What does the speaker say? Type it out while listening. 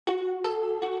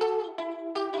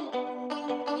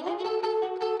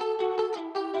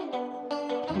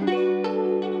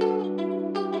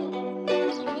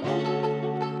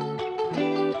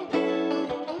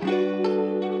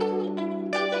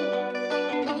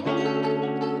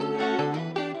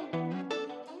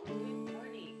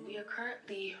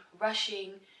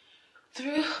Rushing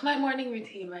through my morning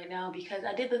routine right now because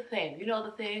I did the thing, you know,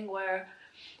 the thing where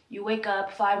you wake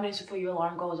up 5 minutes before your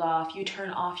alarm goes off, you turn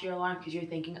off your alarm because you're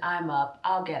thinking, I'm up,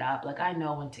 I'll get up, like I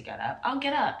know when to get up, I'll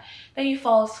get up. Then you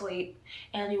fall asleep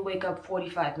and you wake up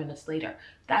 45 minutes later.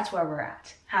 That's where we're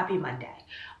at. Happy Monday.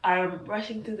 I'm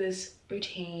rushing through this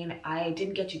routine. I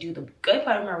didn't get to do the good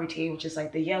part of my routine, which is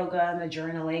like the yoga and the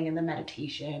journaling and the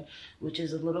meditation, which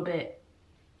is a little bit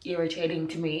irritating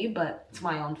to me, but it's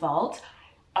my own fault.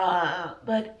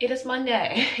 But it is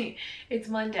Monday. It's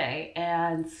Monday,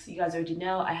 and you guys already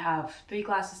know I have 3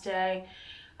 classes today.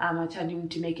 I'm attempting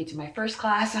to make it to my first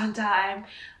class on time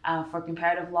for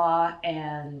comparative law,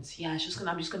 and yeah, I'm just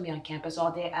gonna be on campus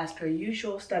all day as per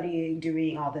usual, studying,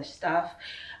 doing all this stuff.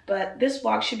 But this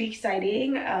vlog should be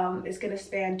exciting. It's gonna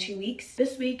span 2 weeks,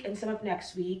 this week and some of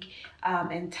next week,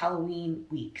 and Halloween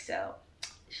week. So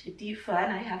should be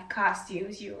fun. I have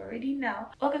costumes, you already know.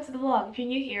 Welcome to the vlog. If you're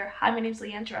new here, hi, my name's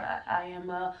Leandra. I am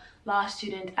a law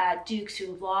student at Duke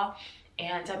School of Law,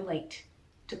 and I'm late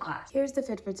to class. Here's the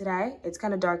fit for today. It's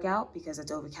kind of dark out because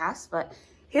it's overcast, but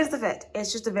here's the fit.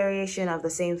 It's just a variation of the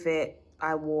same fit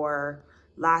I wore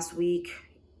last week.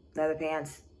 Leather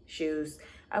pants, shoes.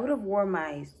 I would have worn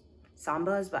my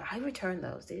Sambas, but I returned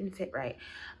those. They didn't fit right.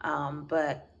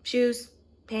 But shoes,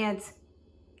 pants,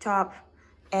 top.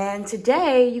 And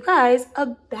today, you guys,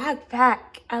 a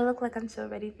backpack. I look like I'm so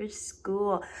ready for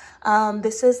school.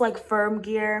 This is like firm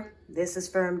gear. This is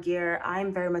firm gear.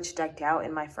 I'm very much decked out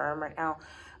in my firm right now.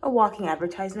 A walking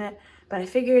advertisement. But I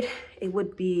figured it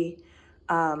would be,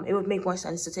 it would make more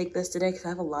sense to take this today because I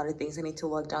have a lot of things I need to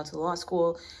lug down to law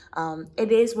school.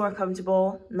 It is more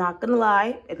comfortable, not gonna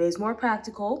lie. It is more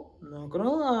practical, not gonna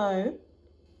lie.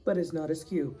 But it's not as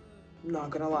cute, not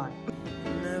gonna lie.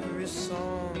 In every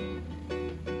song,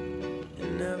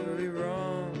 in every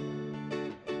wrong,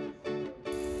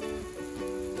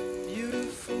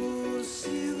 beautiful to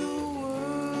see the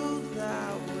world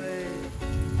that way.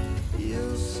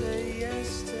 You'll say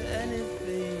yes to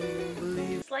anything,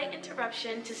 believe. Slight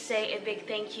interruption to say a big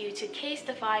thank you to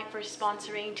Casetify for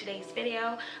sponsoring today's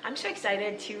video. I'm so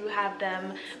excited to have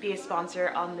them be a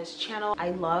sponsor on this channel. I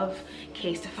love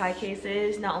Casetify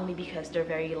cases, not only because they're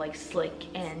very like slick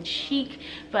and chic,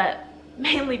 but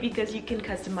mainly because you can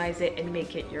customize it and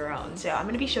make it your own. So I'm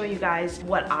going to be showing you guys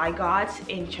what I got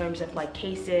in terms of like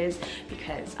cases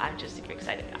because I'm just super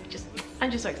excited. I'm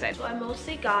just so excited. So I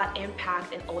mostly got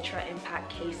impact and ultra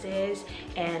impact cases,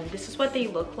 and this is what they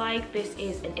look like. This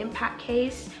is an impact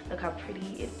case. Look how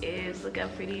pretty it is. Look how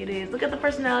pretty it is. Look at the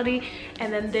personality.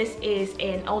 And then this is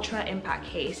an ultra impact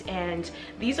case, and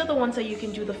these are the ones that you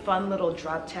can do the fun little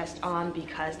drug test on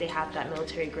because they have that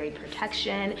military grade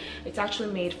protection. It's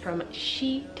actually made from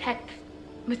She-Tech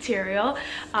material.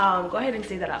 Go ahead and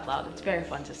say that out loud. It's very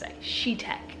fun to say.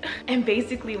 She-Tech. And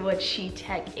basically what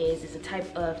She-Tech is a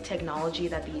type of technology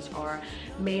that these are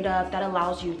made of that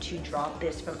allows you to drop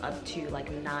this from up to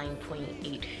like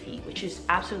 9.8 feet, which is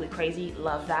absolutely crazy.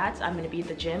 Love that. I'm gonna be at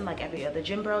the gym like every other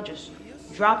gym bro, just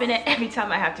dropping it every time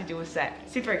I have to do a set.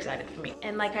 Super excited for me.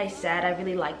 And like I said, I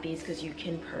really like these because you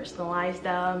can personalize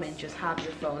them and just have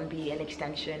your phone be an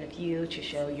extension of you to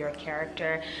show your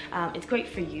character. It's great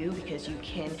for you because you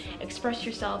can express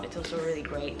yourself. It's also really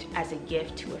great as a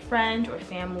gift to a friend or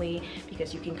family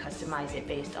because you can customize it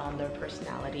based on their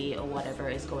personality or whatever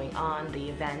is going on, the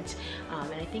event.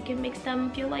 And I think it makes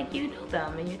them feel like you know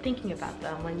them and you're thinking about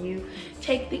them when you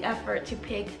take the effort to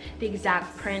pick the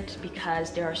exact print,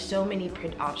 because there are so many print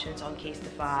options on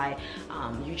Casetify.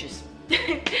 You just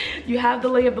you have the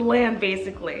lay of the land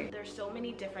basically. There's so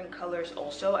many different colors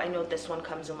also. I know this one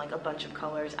comes in like a bunch of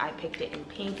colors. I picked it in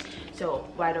pink, so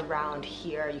right around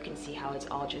here you can see how it's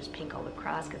all just pink all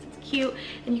across because it's cute.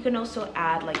 And you can also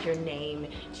add like your name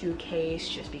to a case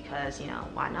just because, you know,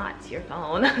 why not? It's your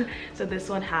phone. So this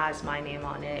one has my name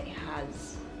on it. It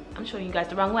has, I'm showing you guys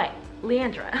the wrong way,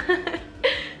 Leandra.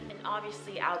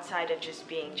 Obviously, outside of just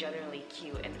being generally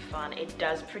cute and fun, it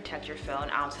does protect your phone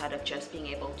outside of just being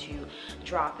able to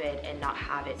drop it and not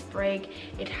have it break.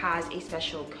 It has a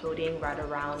special coating right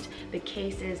around the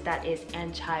cases that is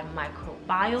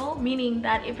antimicrobial, meaning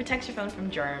that it protects your phone from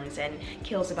germs and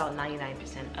kills about 99%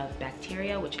 of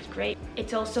bacteria, which is great.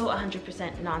 It's also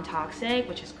 100% non-toxic,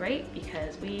 which is great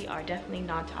because we are definitely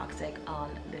non-toxic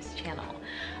on this channel.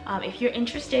 If you're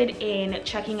interested in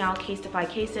checking out Casetify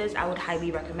cases, I would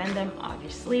highly recommend them. gym,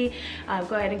 obviously,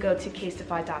 go ahead and go to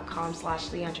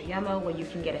casetify.com/Leandra Yomo, where you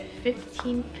can get a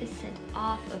 15%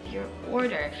 off of your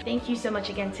order. Thank you so much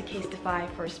again to Casetify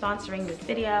for sponsoring this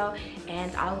video,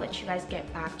 and I'll let you guys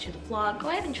get back to the vlog. Go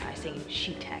ahead and try saying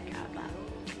she tech out loud.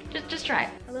 Just try it.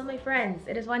 Hello my friends,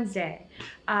 it is Wednesday.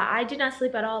 I did not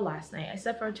sleep at all last night. I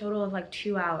slept for a total of like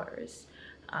 2 hours.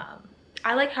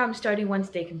 I like how I'm starting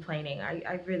Wednesday complaining.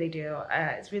 I really do.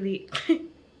 It's really...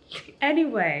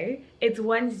 Anyway, it's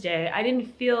Wednesday. I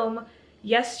didn't film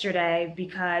yesterday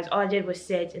because all I did was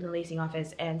sit in the leasing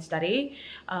office and study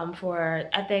for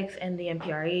ethics and the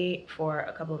MPRE for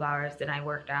a couple of hours. Then I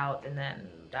worked out, and then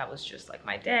that was just like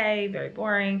my day. Very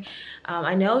boring.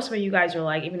 I know some of you guys are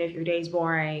like, even if your day's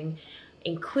boring,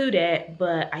 include it,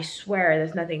 but I swear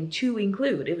there's nothing to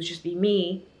include. It would just be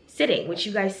me sitting, which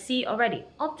you guys see already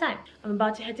all the time. I'm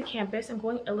about to head to campus. I'm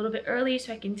going a little bit early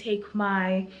so I can take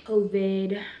my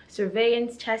COVID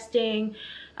surveillance testing.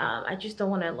 I just don't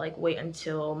want to like wait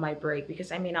until my break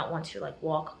because I may not want to like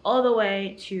walk all the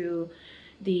way to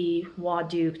the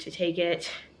Duke to take it.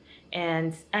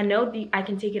 And I know I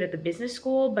can take it at the business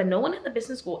school, but no one at the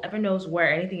business school ever knows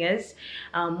where anything is.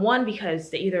 One, because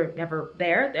they're either never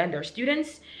there and they're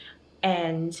students,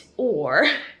 or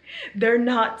they're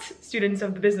not students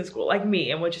of the business school like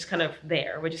me, and we're just kind of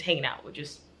there. We're just hanging out. We're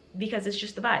just, because it's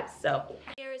just the vibes. So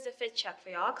here is a fit check for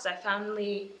y'all, because I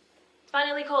finally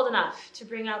cold enough to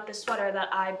bring out the sweater that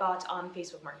I bought on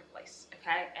Facebook Marketplace.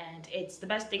 Okay, and it's the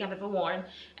best thing I've ever worn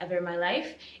ever in my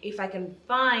life. If I can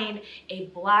find a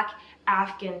black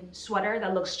Afghan sweater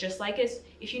that looks just like it,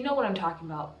 if you know what I'm talking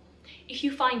about, if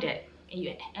you find it and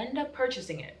you end up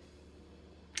purchasing it,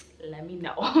 let me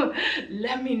know.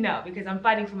 Let me know, because I'm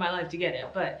fighting for my life to get it.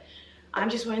 But I'm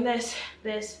just wearing this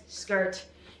skirt,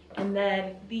 and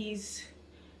then these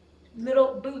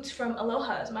little boots from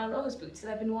Aloha's, my Aloha's boots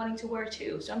that I've been wanting to wear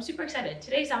too. So I'm super excited.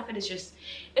 Today's outfit is just,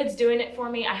 it's doing it for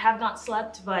me. I have not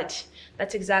slept, but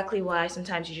that's exactly why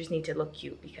sometimes you just need to look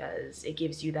cute, because it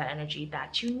gives you that energy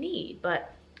that you need.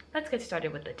 But let's get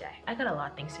started with the day. I got a lot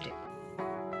of things to do.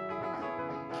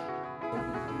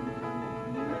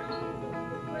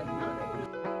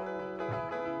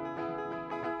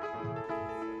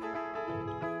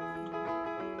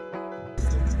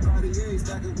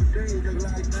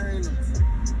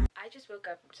 I just woke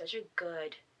up from such a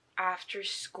good after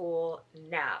school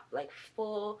nap, like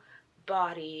full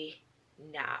body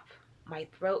nap. My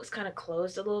throat's kind of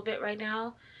closed a little bit right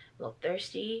now, a little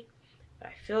thirsty, but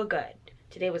I feel good.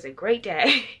 Today was a great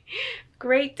day.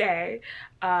 Great day.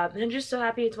 And I'm just so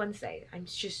happy it's Wednesday. I'm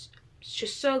just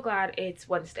so glad it's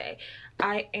Wednesday.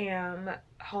 I am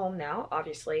home now,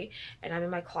 obviously, and I'm in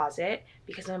my closet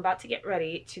because I'm about to get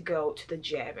ready to go to the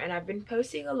gym. And I've been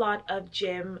posting a lot of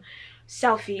gym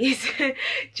selfies,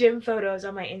 gym photos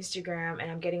on my Instagram, and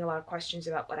I'm getting a lot of questions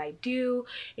about what I do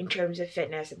in terms of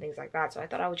fitness and things like that. So I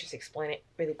thought I would just explain it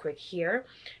really quick here.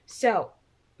 So,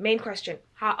 main question,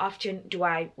 how often do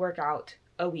I work out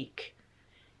a week?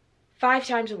 5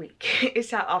 times a week is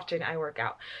how often I work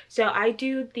out. So I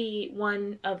do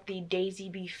one of the Daisy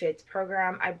Be Fit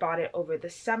program. I bought it over the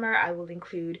summer. I will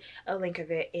include a link of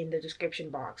it in the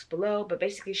description box below. But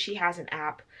basically she has an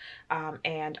app,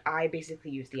 and I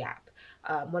basically use the app.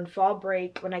 When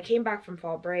I came back from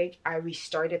fall break, I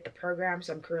restarted the program.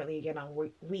 So I'm currently again on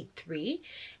week 3,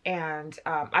 and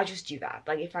I just do that.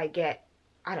 Like if I get,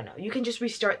 I don't know, you can just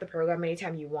restart the program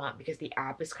anytime you want, because the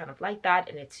app is kind of like that,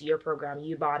 and it's your program,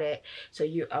 you bought it, so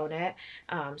you own it.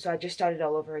 So I just started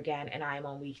all over again, and I'm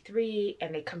on week 3,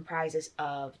 and it comprises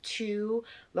of 2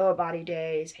 lower body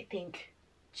days, I think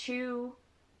 2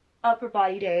 upper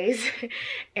body days,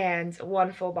 and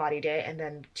 1 full body day, and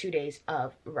then 2 days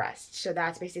of rest. So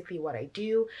that's basically what I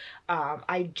do.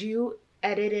 I do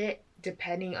edit it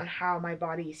depending on how my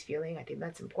body is feeling. I think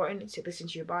that's important, to listen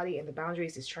to your body and the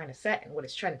boundaries it's trying to set and what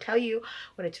it's trying to tell you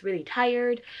when it's really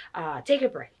tired. Take a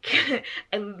break.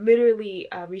 I literally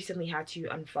recently had to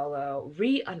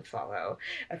re-unfollow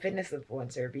a fitness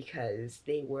influencer because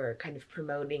they were kind of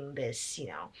promoting this, you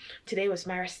know, today was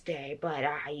my rest day, but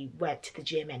I went to the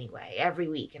gym anyway every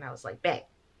week, and I was like, babe,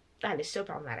 that is so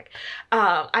problematic.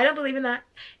 I don't believe in that.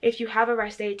 If you have a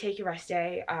rest day, take your rest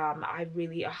day. I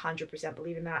really 100%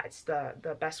 believe in that. It's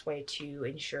the best way to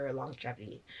ensure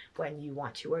longevity when you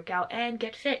want to work out and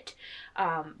get fit.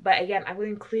 But again, I will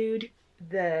include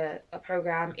the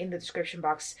program in the description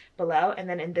box below. And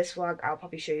then in this vlog, I'll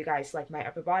probably show you guys like my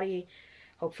upper body,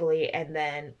 hopefully, and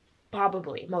then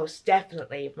probably, most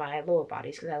definitely, my lower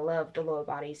bodies, because I love the lower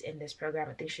bodies in this program.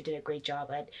 I think she did a great job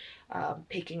at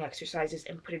picking exercises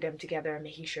and putting them together and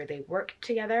making sure they work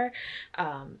together.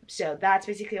 So that's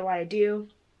basically what I do.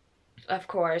 of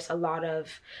course, a lot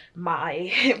of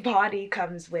my body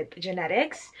comes with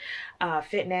genetics,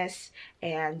 fitness,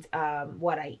 and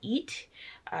what I eat.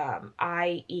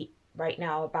 I eat right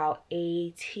now about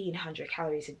 1,800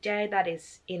 calories a day. That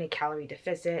is in a calorie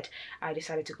deficit. I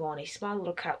decided to go on a small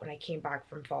little cut when I came back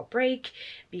from fall break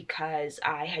because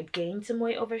I had gained some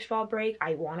weight over fall break.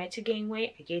 I wanted to gain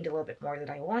weight. I gained a little bit more than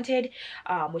I wanted,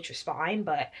 which was fine,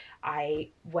 but I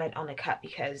went on a cut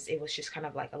because it was just kind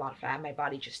of like a lot of fat. My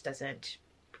body just doesn't,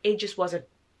 it just wasn't,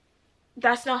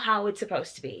 that's not how it's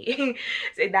supposed to be.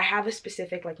 I have a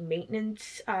specific like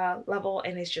maintenance level,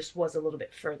 and it just was a little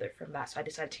bit further from that, so I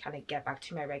decided to kind of get back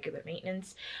to my regular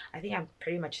maintenance. I think I'm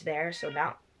pretty much there, so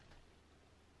now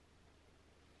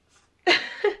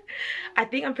I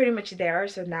think I'm pretty much there,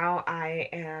 so now I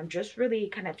am just really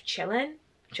kind of chilling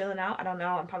out. I don't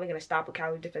know, I'm probably gonna stop a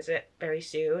calorie deficit very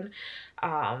soon,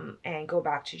 and go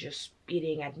back to just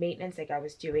eating at maintenance like I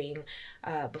was doing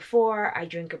before. I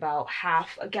drink about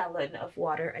half a gallon of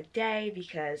water a day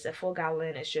because a full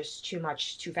gallon is just too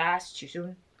much, too fast, too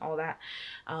soon, all that.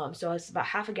 So it's about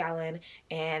half a gallon,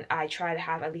 and I try to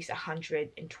have at least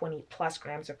 120 plus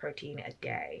grams of protein a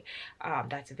day.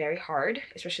 That's very hard,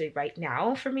 especially right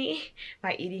now for me.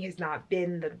 My eating has not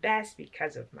been the best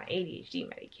because of my ADHD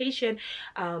medication,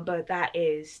 but that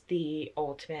is the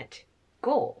ultimate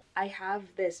goal. I have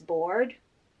this board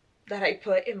that I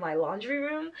put in my laundry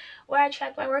room where I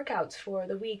check my workouts for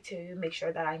the week to make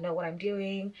sure that I know what I'm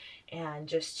doing and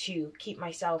just to keep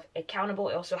myself accountable.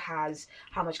 It also has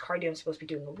how much cardio I'm supposed to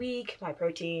be doing a week, my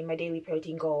protein, my daily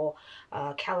protein goal,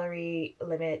 calorie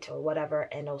limit or whatever,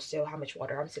 and also how much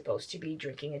water I'm supposed to be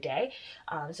drinking a day.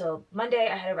 So Monday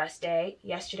I had a rest day.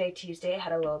 Yesterday, Tuesday, I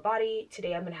had a lower body.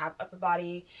 Today I'm gonna have upper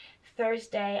body.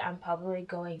 Thursday I'm probably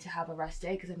going to have a rest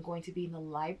day because I'm going to be in the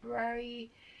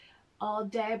library all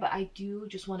day, but I do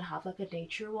just want to have like a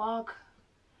nature walk.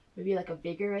 Maybe like a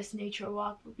vigorous nature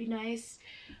walk would be nice.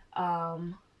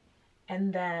 And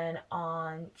then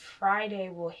on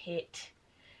Friday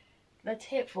let's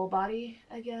hit full body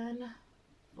again.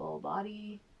 Full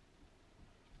body.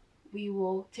 We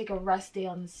will take a rest day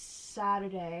on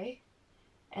Saturday,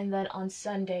 and then on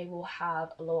Sunday we'll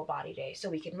have a lower body day, so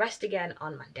we can rest again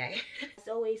on Monday. As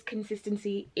always,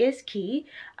 consistency is key,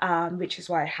 which is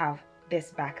why I have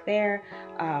this back there,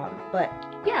 but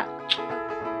yeah.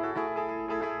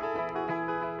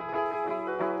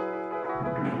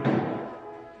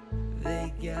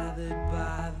 They gathered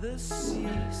by the sea,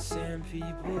 sand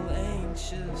people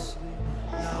anxiously.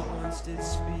 Not once did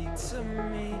speak to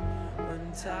me.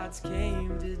 When tides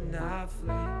came, did not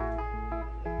flee.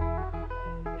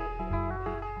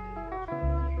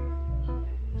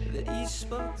 They each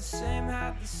spoke the same,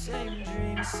 had the same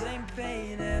dreams, same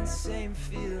pain and same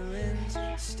feelings.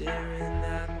 Staring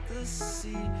at the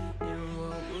sea and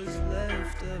what was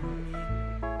left of me.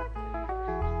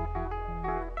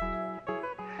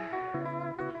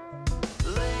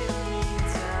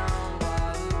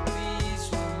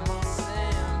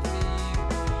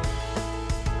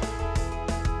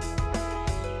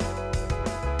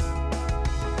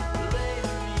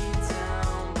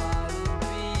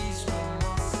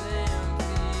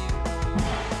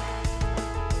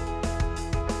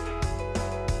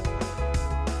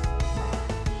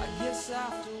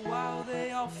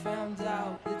 Found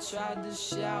out, they tried to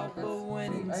shout, but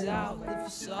when in doubt, the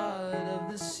facade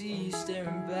of the sea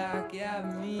staring back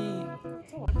at me.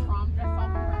 Trump that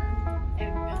song her, and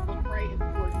it looked great, and it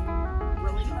was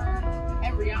really her,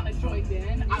 and Rihanna joined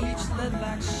in. Each led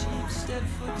like sheep, stepped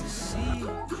foot to sea,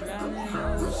 drowning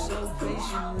oh so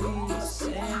patiently.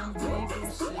 Sand people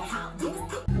sing.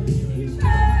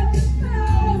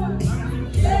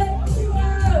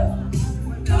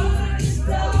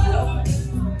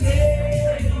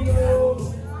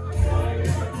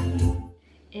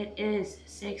 It is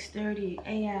 6:30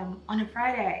 a.m. on a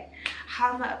Friday.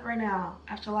 How am I up right now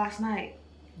after last night?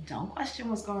 Don't question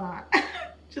what's going on.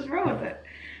 Just roll with it.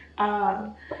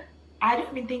 I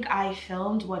don't even think I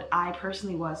filmed what I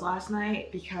personally was last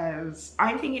night because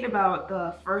I'm thinking about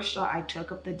the first shot I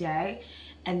took of the day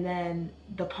and then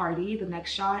the party, the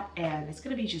next shot, and it's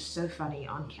gonna be just so funny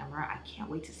on camera. I can't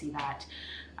wait to see that.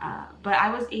 But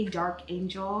I was a dark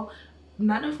angel.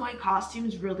 None of my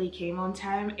costumes really came on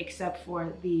time except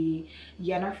for the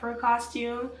Yennefer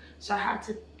costume, so I had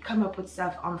to come up with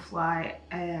stuff on the fly,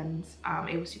 and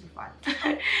it was super fun.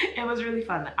 It was really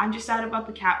fun. I'm just sad about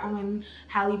the Catwoman,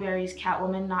 Halle Berry's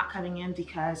Catwoman not coming in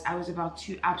because I was about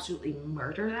to absolutely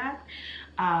murder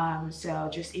that. So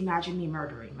just imagine me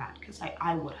murdering that, because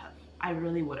I would have. I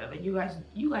really would have, and you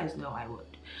guys know I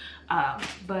would.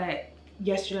 But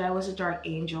yesterday I was a dark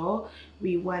angel,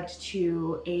 we went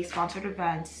to a sponsored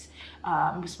event.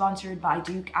 It was sponsored by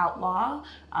Duke Outlaw.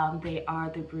 They are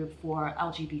the group for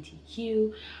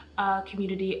LGBTQ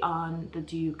community on the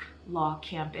Duke Law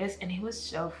campus, and it was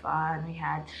so fun. We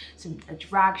had a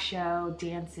drag show,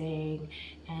 dancing,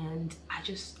 and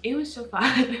it was so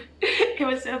fun. It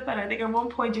was so fun. I think at one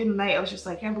point during the night, I was just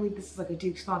like, I can't believe this is like a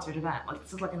Duke sponsored event. Like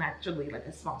this is like actually like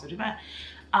a sponsored event.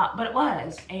 But it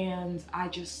was, and I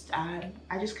just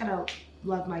kind of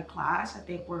love my class. I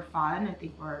think we're fun. I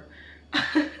think we're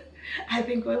I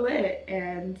think we're lit.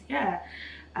 And yeah,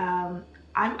 I'm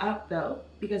up though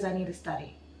because I need to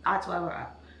study. That's why we're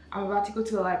up. I'm about to go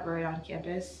to the library on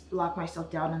campus, lock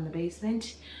myself down in the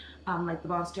basement, like the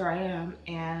monster I am,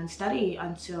 and study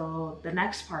until the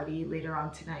next party later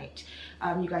on tonight.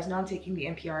 You guys know I'm taking the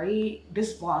MPRE.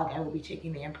 This vlog I will be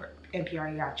taking the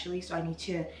MPRE actually, so I need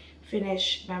to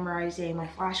finish memorizing my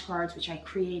flashcards, which I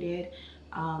created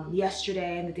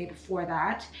yesterday and the day before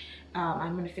that.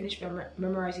 I'm going to finish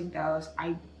memorizing those.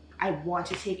 I want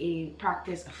to take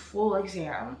a full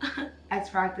exam as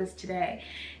practice today,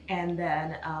 and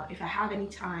then if I have any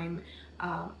time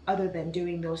other than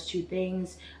doing those two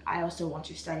things, I also want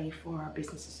to study for a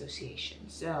business association.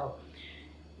 So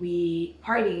we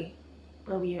party,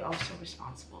 but we are also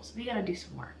responsible, so we gotta do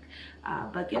some work.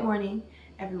 But good morning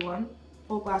everyone,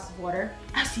 full glass of water.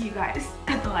 I'll see you guys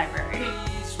at the library.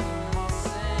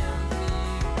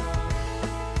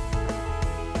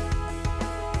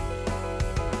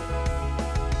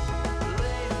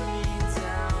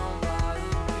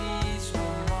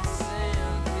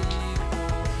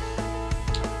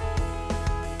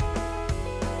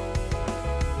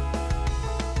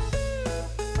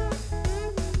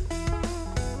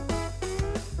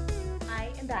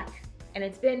 And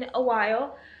it's been a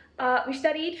while. We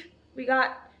studied, we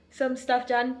got some stuff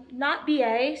done, not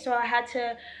BA, so I had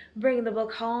to bring the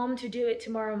book home to do it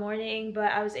tomorrow morning,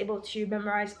 but I was able to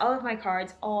memorize all of my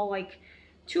cards, all like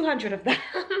 200 of them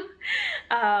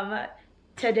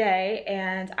today.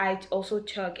 And I also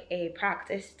took a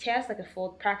practice test, like a full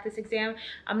practice exam.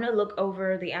 I'm gonna look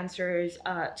over the answers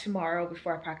tomorrow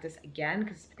before I practice again,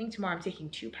 because I think tomorrow I'm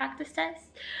taking 2 practice tests.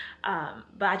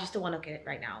 But I just don't want to look at it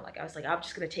right now. Like I was like, I'm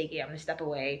just gonna take it, I'm gonna step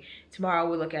away. Tomorrow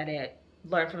we'll look at it,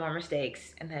 learn from our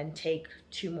mistakes, and then take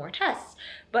 2 more tests.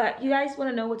 But you guys want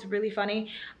to know what's really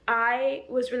funny? I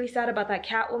was really sad about that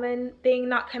Catwoman thing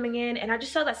not coming in, and I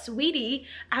just saw that Sweetie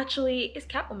actually is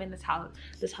Catwoman this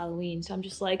Halloween, so I'm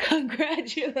just like,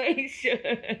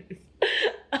 congratulations.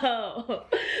 Oh,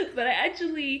 but I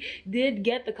actually did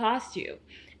get the costume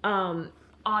on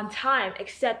time,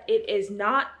 except it is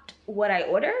not what I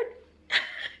ordered.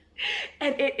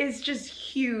 And it is just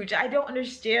huge. I don't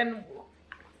understand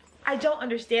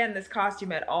this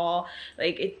costume at all.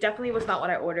 Like, it definitely was not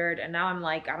what I ordered, and now I'm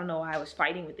like, I don't know why I was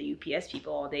fighting with the UPS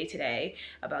people all day today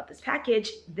about this package.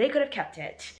 They could have kept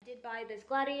it. I did buy this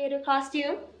gladiator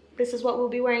costume. This is what we'll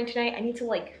be wearing tonight. I need to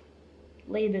like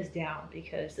lay this down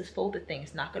because this folded thing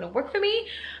is not gonna work for me.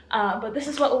 But this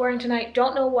is what we're wearing tonight.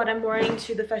 Don't know what I'm wearing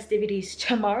to the festivities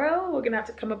tomorrow. We're gonna have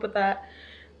to come up with that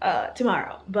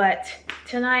tomorrow. But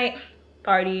tonight,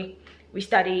 party, we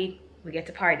studied, we get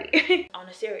to party. On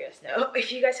a serious note,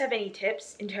 if you guys have any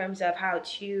tips in terms of how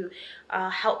to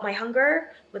help my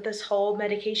hunger with this whole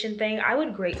medication thing, I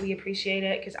would greatly appreciate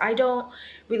it, because I don't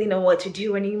really know what to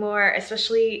do anymore,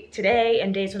 especially today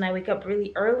and days when I wake up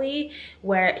really early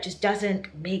where it just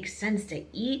doesn't make sense to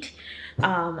eat.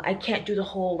 I can't do the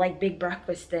whole like big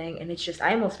breakfast thing, and it's just,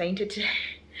 I almost fainted today.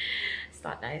 It's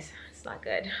not nice. It's not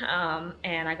good.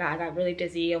 And I got really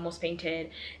dizzy, almost fainted.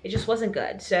 It just wasn't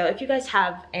good. So if you guys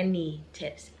have any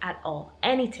tips at all,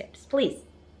 any tips, please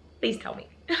tell me.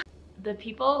 The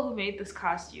people who made this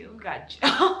costume got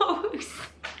jokes.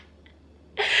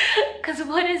 Cause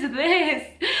what is this?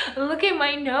 Look at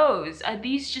my nose. Are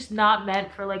these just not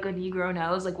meant for like a Negro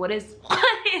nose? Like what is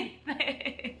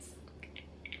this?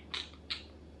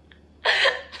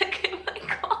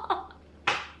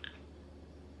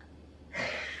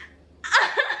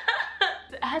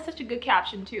 Had such a good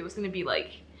caption too. It was gonna be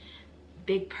like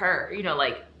big purr, you know,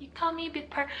 like you call me big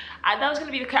purr. That was gonna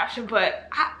be the caption, but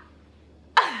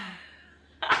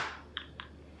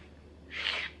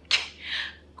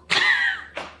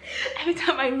every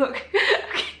time I look.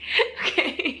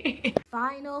 Okay.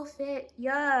 Final fit,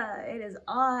 yeah, it is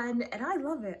on, and I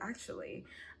love it actually.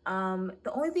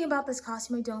 The only thing about this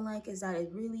costume I don't like is that it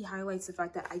really highlights the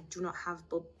fact that I do not have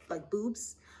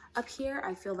boobs up here.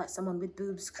 I feel that someone with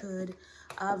boobs could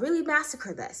really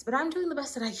massacre this, but I'm doing the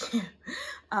best that I can.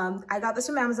 I got this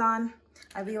from Amazon.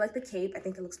 I really like the cape. I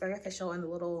think it looks very official, and the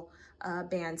little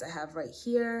bands I have right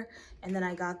here. And then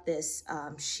I got this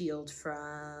shield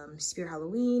from Spear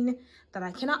Halloween that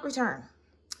I cannot return.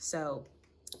 So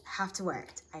have to wear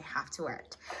it. I have to wear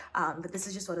it. But this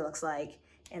is just what it looks like.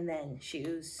 And then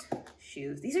shoes.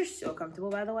 These are so comfortable,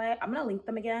 by the way. I'm gonna link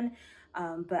them again.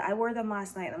 But I wore them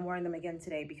last night and I'm wearing them again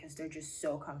today because they're just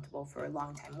so comfortable for a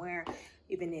long time wear,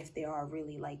 even if they are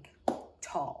really like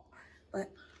tall. But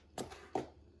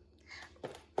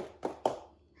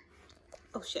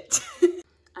oh shit.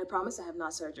 I promise I have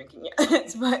not started drinking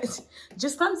yet, but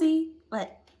just clumsy,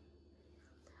 but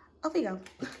off we go.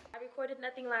 I recorded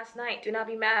nothing last night. Do not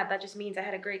be mad. That just means I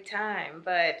had a great time.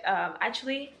 But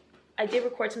actually, I did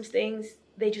record some things.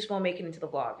 They just won't make it into the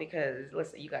vlog because,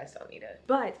 listen, you guys don't need it.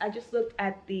 But I just looked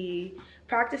at the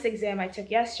practice exam I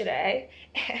took yesterday,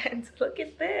 and look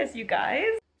at this, you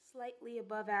guys. Slightly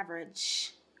above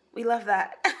average. We love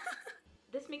that.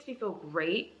 This makes me feel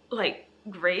great, like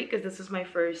great, because this was my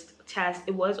first test.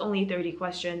 It was only 30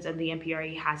 questions and the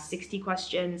MPRE has 60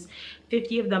 questions.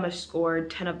 50 of them are scored,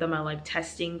 10 of them are like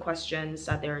testing questions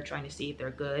that they're trying to see if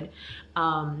they're good.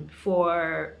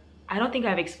 I don't think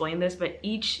I've explained this, but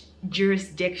each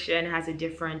jurisdiction has a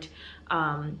different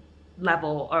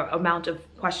level or amount of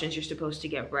questions you're supposed to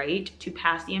get right to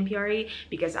pass the MPRE.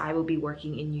 Because I will be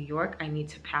working in New York, I need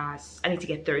to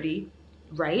get 30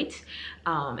 right.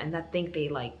 And I think they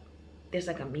like, there's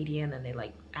like a median and they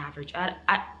like average.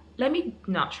 Let me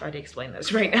not try to explain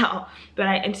this right now, but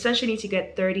I essentially need to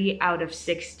get 30 out of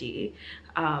 60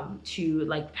 to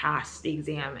like pass the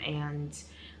exam, and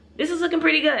this is looking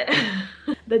pretty good.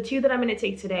 The two that I'm gonna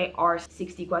take today are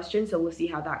 60 questions, so we'll see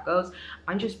how that goes.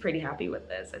 I'm just pretty happy with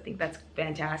this. I think that's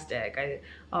fantastic.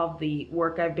 Of the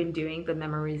work I've been doing, the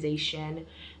memorization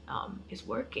is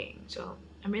working, so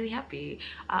I'm really happy.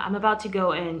 I'm about to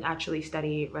go and actually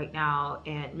study right now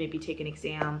and maybe take an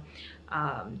exam.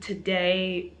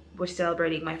 Today, we're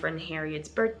celebrating my friend Harriet's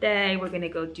birthday. We're gonna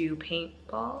go do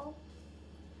paintball.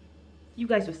 You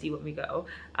guys will see when we go.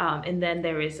 And then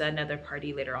there is another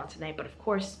party later on tonight, but of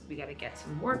course, we gotta get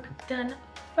some work done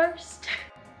first.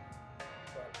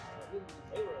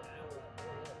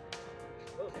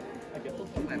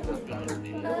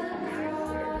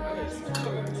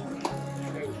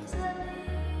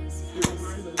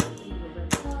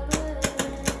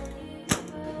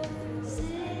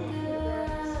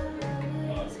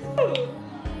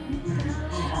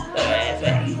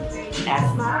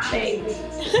 That's my baby.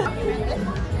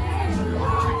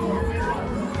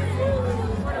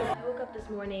 I woke up this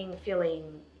morning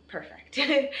feeling perfect.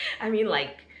 I mean,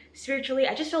 like, spiritually,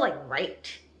 I just feel like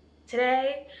right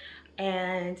today.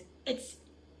 And I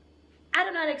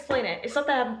don't know how to explain it. It's not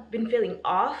that I've been feeling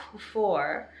off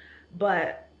before,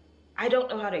 but I don't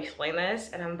know how to explain this.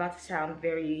 And I'm about to sound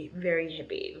very, very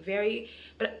hippie.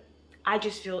 But I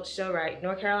just feel so right.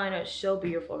 North Carolina is so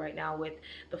beautiful right now with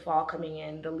the fall coming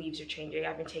in. The leaves are changing.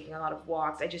 I've been taking a lot of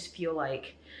walks. I just feel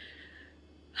like,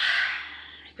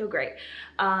 I feel great.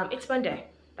 It's Monday,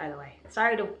 by the way.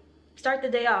 Sorry to start the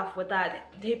day off with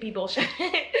that hippie bullshit,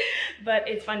 but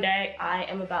it's fun day. I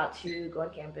am about to go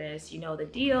on campus. You know the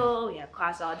deal. We have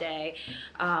class all day.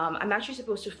 I'm actually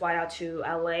supposed to fly out to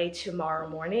LA tomorrow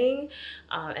morning,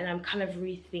 and I'm kind of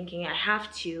rethinking. I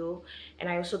have to, and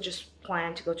I also just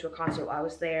planned to go to a concert while I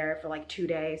was there for like 2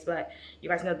 days. But you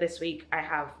guys know this week I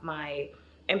have my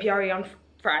MPRE on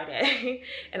Friday,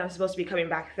 and I'm supposed to be coming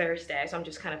back Thursday. So I'm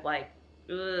just kind of like,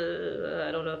 I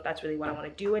don't know if that's really what I want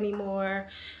to do anymore.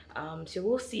 So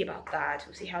we'll see about that.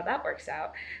 We'll see how that works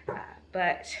out.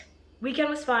 But weekend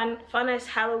was fun. Funnest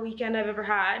Halloween weekend I've ever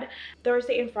had.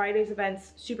 Thursday and Friday's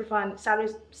events, super fun.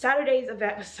 Saturday's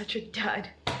event was such a dud.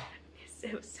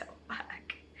 It was so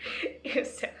whack. It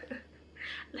was so...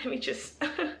 Let me just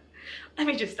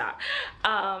stop.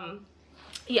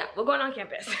 Yeah, we're going on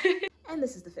campus. And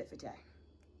this is the fit for today.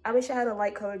 I wish I had a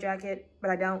light color jacket, but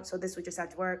I don't, so this would just have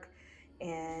to work.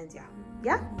 And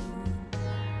yeah.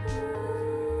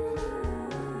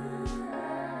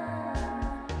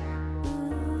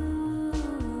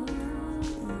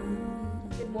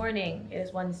 Good morning. It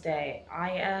is Wednesday. I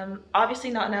am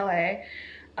obviously not in LA.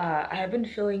 I have been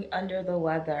feeling under the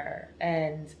weather,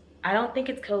 and I don't think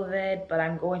it's COVID, but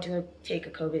I'm going to take a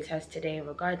COVID test today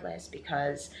regardless,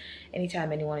 because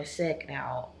anytime anyone is sick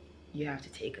now, you have to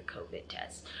take a COVID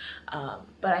test.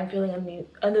 But I'm feeling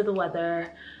under the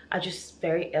weather. I'm just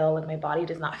very ill, like my body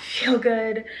does not feel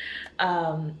good.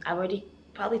 I've already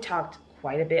probably talked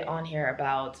quite a bit on here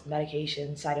about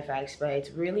medication side effects, but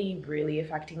it's really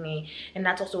affecting me. And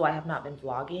that's also why I have not been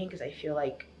vlogging, because I feel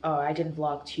like, oh, I didn't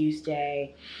vlog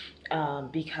Tuesday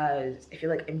because I feel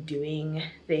like I'm doing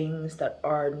things that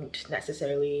aren't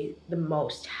necessarily the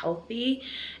most healthy,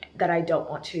 that I don't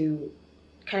want to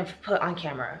kind of put on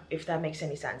camera, if that makes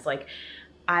any sense. Like,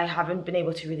 I haven't been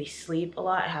able to really sleep a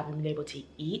lot. I haven't been able to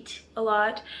eat a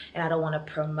lot, and I don't want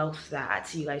to promote that.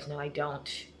 So you guys know I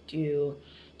don't do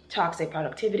toxic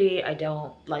productivity. I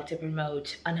don't like to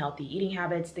promote unhealthy eating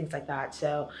habits, things like that.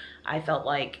 So I felt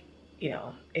like, you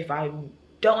know, if I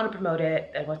don't want to promote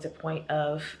it, then what's the point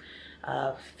of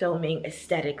filming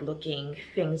aesthetic looking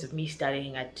things of me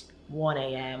studying at 1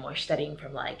 a.m. or studying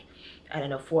from like, I don't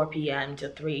know, 4 p.m.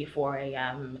 to 4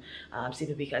 a.m.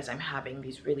 Simply because I'm having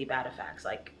these really bad effects.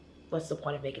 Like, what's the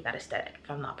point of making that aesthetic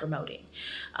if I'm not promoting?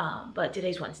 But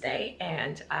today's Wednesday,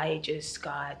 and I just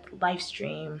got live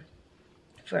stream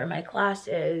for my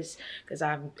classes because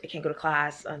I can't go to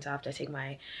class until after I take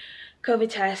my COVID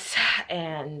test,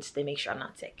 and they make sure I'm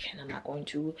not sick and I'm not going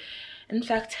to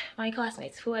infect my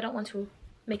classmates who I don't want to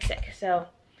make sick. So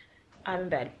I'm in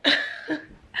bed.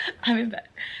 I'm in bed,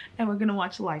 and we're gonna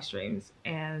watch live streams.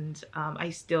 And I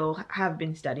still have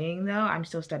been studying though. I'm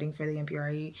still studying for the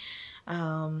MPRE.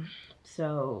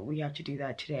 So we have to do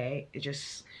that today.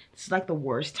 It's like the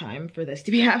worst time for this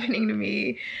to be happening to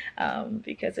me,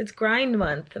 because it's grind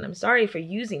month, and I'm sorry for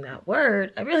using that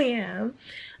word, I really am.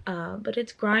 But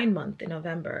it's grind month in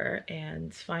November,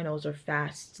 and finals are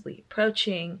fastly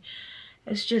approaching.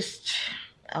 It's just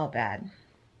all bad.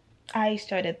 I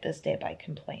started this day by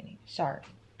complaining. Sorry.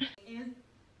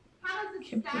 How does it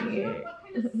statute? What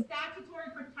kind of statutory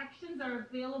protections are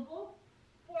available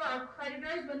for our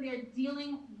creditors when they're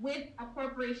dealing with a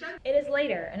corporation? It is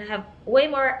later, and I have way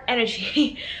more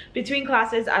energy. Between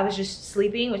classes, I was just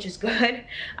sleeping, which is good.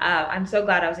 I'm so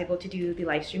glad I was able to do the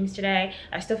live streams today.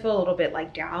 I still feel a little bit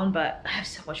like down, but I have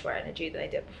so much more energy than I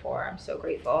did before. I'm so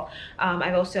grateful.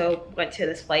 I've also went to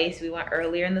this place we went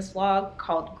earlier in this vlog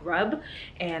called Grub,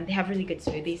 and they have really good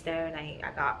smoothies there, and I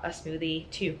got a smoothie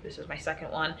too. This was my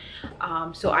second one.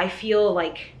 So I feel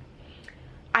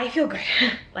good,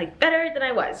 like better than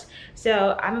I was.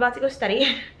 So I'm about to go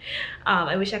study.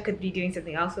 I wish I could be doing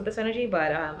something else with this energy,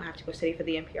 but I have to go study for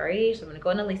the MPRE. So I'm gonna go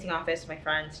in the leasing office with my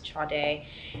friends, Chade,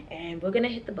 and we're gonna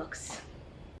hit the books.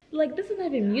 Like, this isn't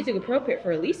even music appropriate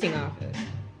for a leasing office.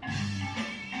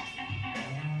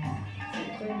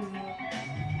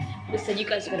 Listen, you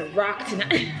guys are gonna rock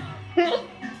tonight.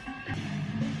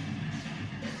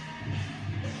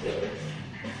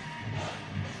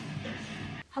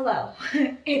 Hello,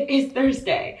 it is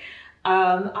Thursday.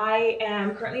 I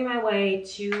am currently on my way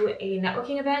to a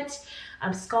networking event.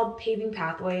 It's called Paving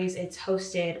Pathways. It's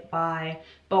hosted by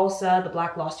BALSA, the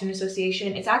Black Law Student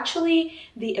Association. It's actually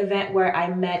the event where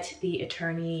I met the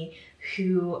attorney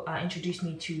who introduced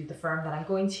me to the firm that I'm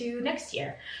going to next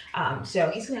year. So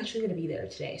he's actually gonna be there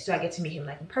today. So I get to meet him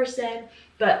like in person,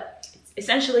 but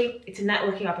essentially, it's a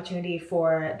networking opportunity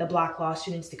for the Black law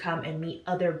students to come and meet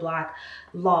other Black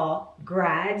law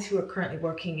grads who are currently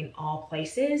working in all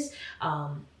places.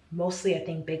 Mostly, I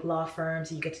think, big law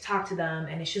firms, and you get to talk to them,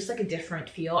 and it's just like a different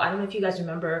feel. I don't know if you guys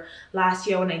remember last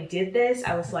year when I did this,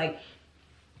 I was like,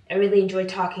 I really enjoyed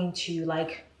talking to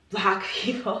like Black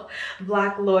people,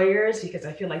 Black lawyers, because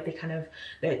I feel like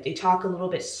they talk a little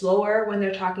bit slower when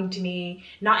they're talking to me.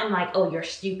 Not in like, oh, you're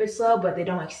stupid slow, but they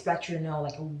don't expect you to know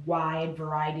like a wide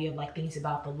variety of like things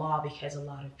about the law, because a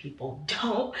lot of people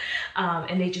don't.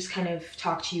 And they just kind of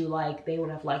talk to you like they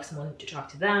would have liked someone to talk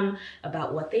to them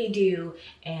about what they do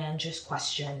and just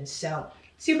questions. So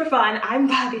super fun. I'm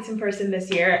glad it's in person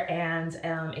this year, and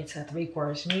it's a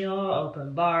 3-course meal,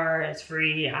 open bar, it's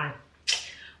free.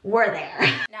 We're there.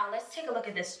 Now let's take a look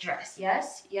at this dress.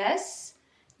 Yes,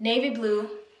 navy blue.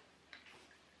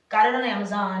 Got it on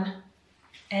Amazon,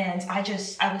 and I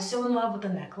was so in love with the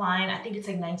neckline. I think it's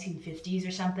like 1950s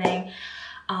or something,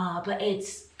 but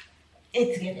it's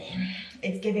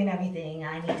giving everything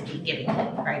I need to be giving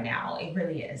right now. It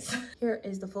really is. Here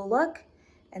is the full look.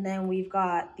 And then we've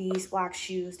got these black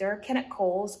shoes. They're Kenneth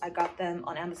Coles. I got them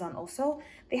on Amazon also.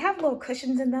 They have little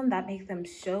cushions in them that make them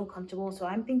so comfortable. So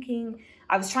I'm thinking,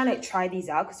 I was trying to try these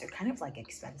out because they're kind of like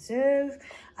expensive.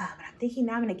 But I'm thinking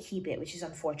now I'm gonna keep it, which is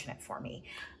unfortunate for me.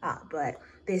 But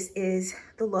this is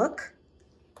the look.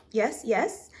 Yes.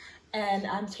 And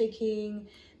I'm taking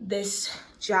this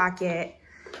jacket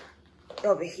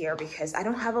over here because I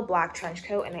don't have a black trench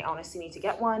coat, and I honestly need to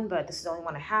get one, but this is the only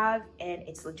one I have, and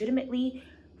it's legitimately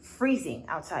freezing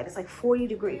outside. It's like 40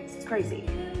 degrees. It's crazy.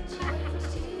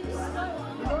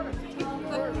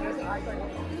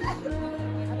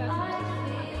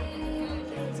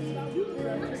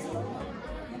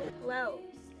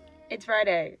 It's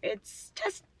Friday. It's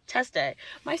test day.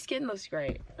 My skin looks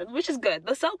great, which is good.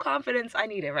 The self-confidence, I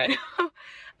need it right now.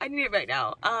 I need it right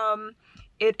now.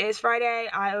 It is Friday.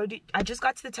 I just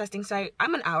got to the testing site.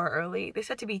 I'm an hour early. They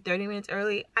said to be 30 minutes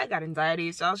early. I got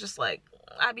anxiety, so I was just like,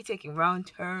 I'd be taking wrong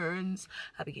turns.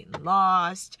 I'd be getting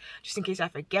lost, just in case I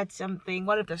forget something.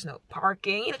 What if there's no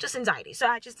parking? You know, just anxiety. So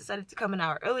I just decided to come an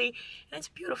hour early, and it's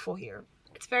beautiful here.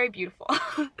 It's very beautiful.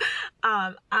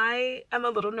 I am a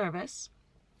little nervous.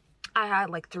 I had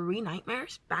like 3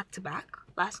 nightmares back to back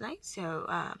last night, so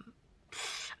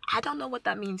I don't know what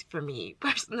that means for me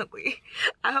personally.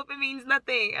 I hope it means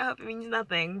nothing. I hope it means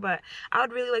nothing, but I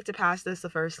would really like to pass this the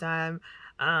first time.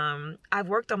 I've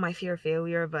worked on my fear of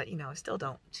failure, but you know, still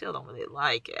don't really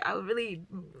like it. I would really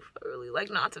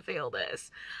like not to fail this.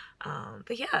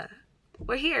 But yeah,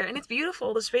 we're here and it's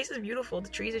beautiful. The space is beautiful. The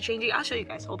trees are changing. I'll show you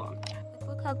guys. Hold on.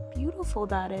 Look how beautiful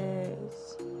that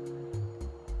is.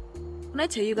 When I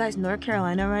tell you guys, North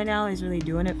Carolina right now is really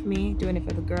doing it for me, doing it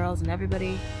for the girls and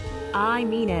everybody. I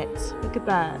mean it. Look at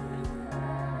that.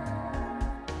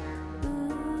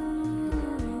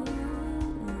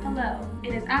 Hello.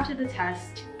 It is after the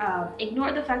test.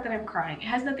 Ignore the fact that I'm crying. It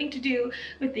has nothing to do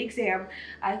with the exam.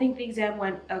 I think the exam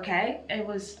went okay. It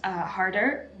was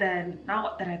harder than,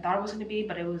 not that I thought it was going to be,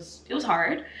 but it was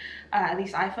hard. At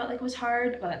least I felt like it was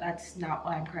hard, but that's not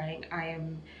why I'm crying. I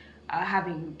am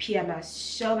having PMS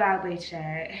so badly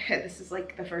today. This is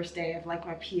like the first day of like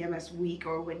my PMS week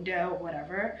or window,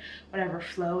 whatever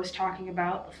Flo is talking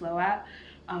about, the Flo app.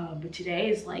 But today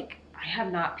is like, I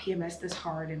have not PMS this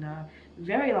hard in a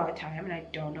very long time, and I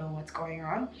don't know what's going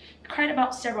on. I cried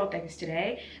about several things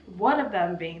today. One of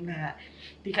them being that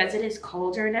because it is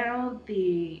colder now,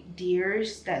 the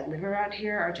deers that live around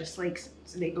here are just like,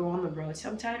 so they go on the road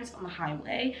sometimes on the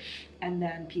highway, and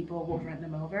then people will run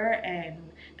them over and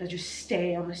they'll just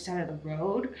stay on the side of the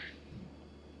road.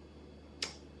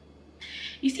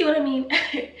 You see what I mean?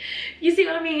 You see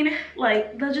what I mean?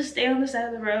 Like, they'll just stay on the side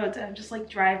of the road. I'm just like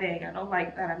driving. I don't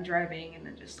like that I'm driving and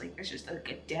then just like, there's just like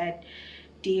a dead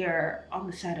deer on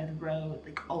the side of the road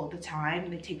like all the time,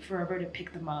 and they take forever to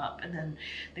pick them up. And then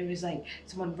there was like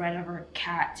someone ran over a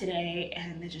cat today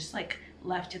and they just like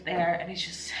left it there, and it's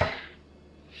just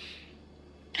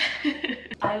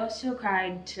I also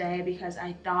cried today because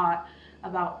I thought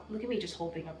about, look at me just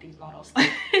holding up these bottles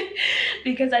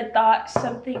because I thought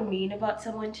something mean about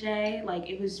someone today. Like,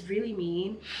 it was really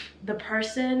mean. The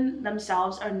person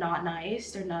themselves are not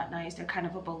nice. They're not nice. They're kind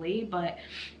of a bully, but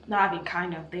not even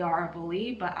kind of, they are a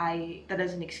bully. But that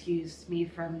doesn't excuse me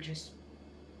from just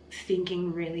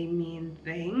thinking really mean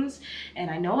things. And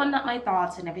I know I'm not my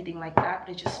thoughts and everything like that,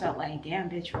 but it just felt like, damn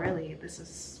bitch, really, this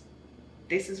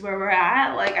is where we're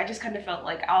at. Like, I just kind of felt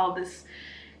like all this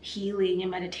healing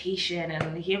and meditation,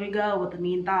 and here we go with the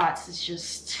mean thoughts. It's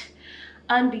just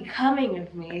unbecoming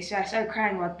of me. So I started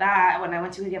crying about that when I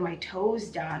went to get my toes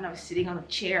done. I was sitting on the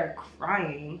chair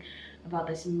crying about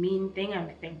this mean thing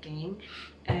I'm thinking.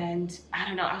 And I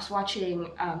don't know, I was watching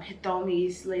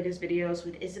Hitomi's latest videos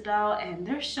with Isabel, and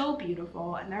they're so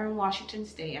beautiful, and they're in Washington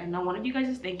State. I know one of you guys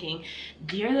is thinking,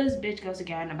 there this bitch goes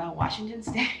again about Washington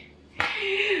State.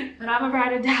 But I'm about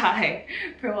to die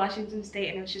for Washington State,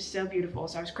 and it was just so beautiful.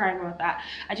 So I was crying about that.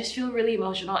 I just feel really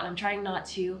emotional, and I'm trying not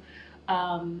to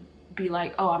be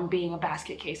like, oh, I'm being a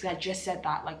basket case. I just said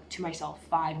that like to myself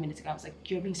 5 minutes ago. I was like,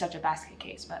 you're being such a basket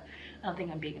case, but I don't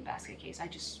think I'm being a basket case.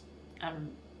 I'm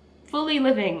fully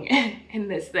living in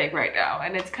this thing right now,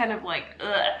 and it's kind of like,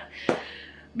 ugh.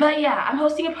 But yeah, I'm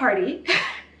hosting a party.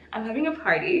 I'm having a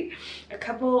party. A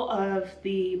couple of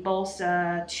the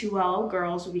Bolsa 2L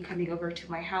girls will be coming over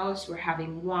to my house. We're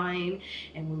having wine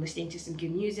and we're listening to some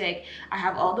good music. I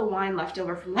have all the wine left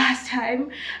over from last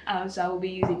time, so I will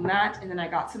be using that. And then I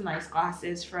got some nice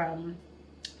glasses from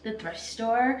the thrift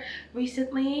store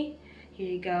recently. Here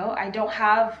you go. I don't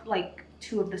have like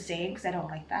 2 of the same because I don't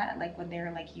like that. I like when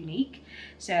they're like unique.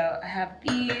 So I have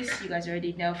these. You guys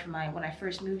already know from when I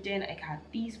first moved in, I got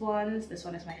these ones. This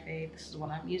one is my fave. This is the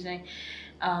one I'm using.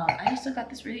 I also got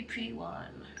this really pretty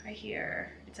one right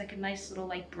here. It's like a nice little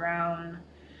like brown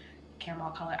caramel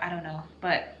color. I don't know,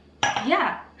 but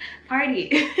yeah,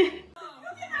 party.